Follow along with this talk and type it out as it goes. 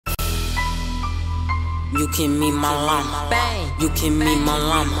You can meet my llama. You can meet my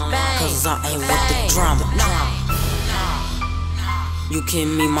llama. Cause I ain't with the drama. You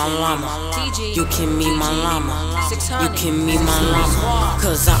can meet my llama. You can meet my llama. You can meet my llama.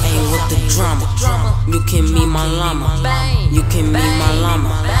 Cause I ain't with the drama. You can meet my llama. You can meet my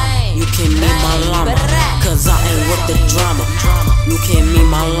llama. You can meet my llama. Cause I ain't with the drama. You can meet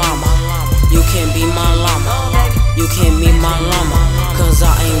my llama. You can be my llama. You can meet my llama. Cause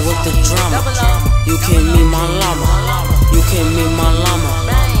I ain't with the drama. You can meet my llama. You can meet my llama.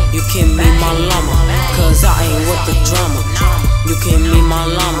 You can meet my llama. Cause I ain't with the drama. You can meet my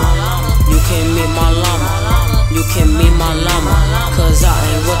llama. You can meet my llama. You can meet my llama. Cause I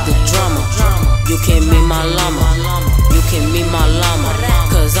ain't with the drama. You can meet my llama. You can meet my llama.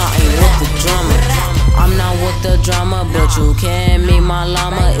 Cause I ain't with the drama. I'm not with the drama, but you can meet my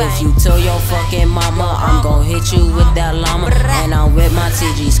llama. If you tell your fucking mama, I'm gon' hit you with that llama. And I'm with my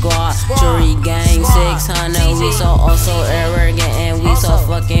TG squad, jury gang 600. We so arrogant and we so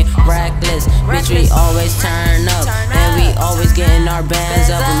fucking reckless. Bitch, we always turn up and we always getting our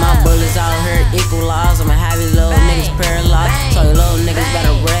bands up. And my bullets out here equalized. I'ma have these little niggas paralyzed. So you little niggas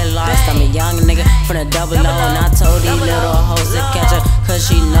better realize I'm a young nigga from the double O. And I told these little hoes to catch up, cause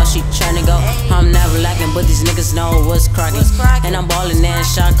she know she tryna go. I'm never lacking, but these niggas know what's cracking. And I'm ballin' and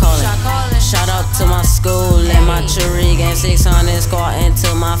shot calling. Shout out to my school and my jury game 600 squad. And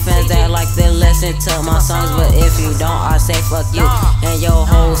to my fans that like to listen to my songs. But if you don't, I say fuck you and your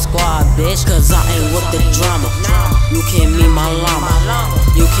whole squad, bitch. Cause I ain't with the drama. You can meet my llama.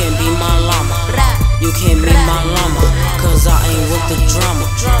 You can be my llama. You can meet my llama. Cause I ain't with the drama.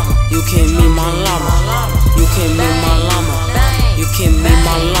 You can meet my llama. You can meet my llama. You can meet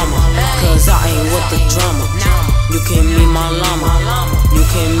my llama. Cause I ain't with the drama. You can meet my llama. You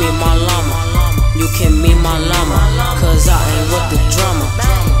can meet my llama. You can meet my llama. Cause I ain't with the drama.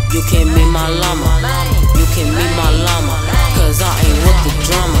 You can meet my llama. You can meet my llama. Cause I ain't with the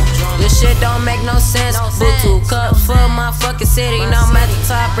drama. This shit don't make no sense. Book 2 cups for my fucking city. Now I'm at the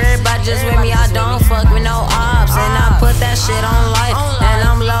top, everybody just with me. I don't fuck with no ops. And I put that shit on life. And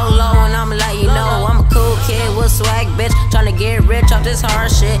I'm low, low, and I'ma let you know I'm a cool kid with swag, bitch. Tryna get rich off this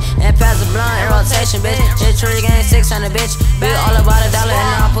hard shit. And pass the blunt in rotation, bitch. This tree gang 600, bitch. We all about $1,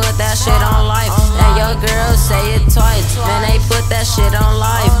 and I put that shit on life. And your girls say it twice, man, they put that shit on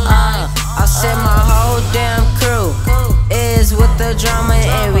life. I said my whole damn crew is with the drama,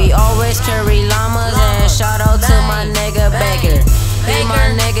 and we always carry llamas. And shout out to my nigga Baker, he my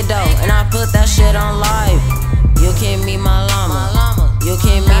nigga though, and I put that shit on live. You can meet my llama. You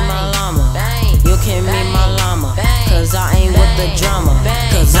can meet my llama. You can meet my llama. Cause I ain't with the drama.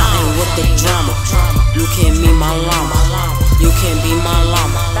 Cause I ain't with the drama. You can meet my llama. You can be my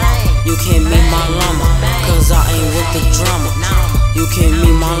llama. You can meet my llama. Cause I ain't with the drama. You can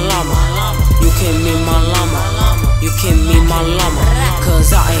meet my llama. You can meet my llama. You can meet my llama.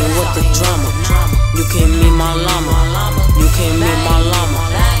 Cause I ain't with the drama. You can meet my llama. You can meet my llama.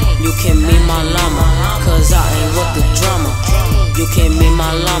 You can meet my llama. Cause I ain't with the drama. You can meet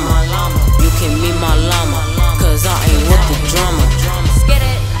my llama.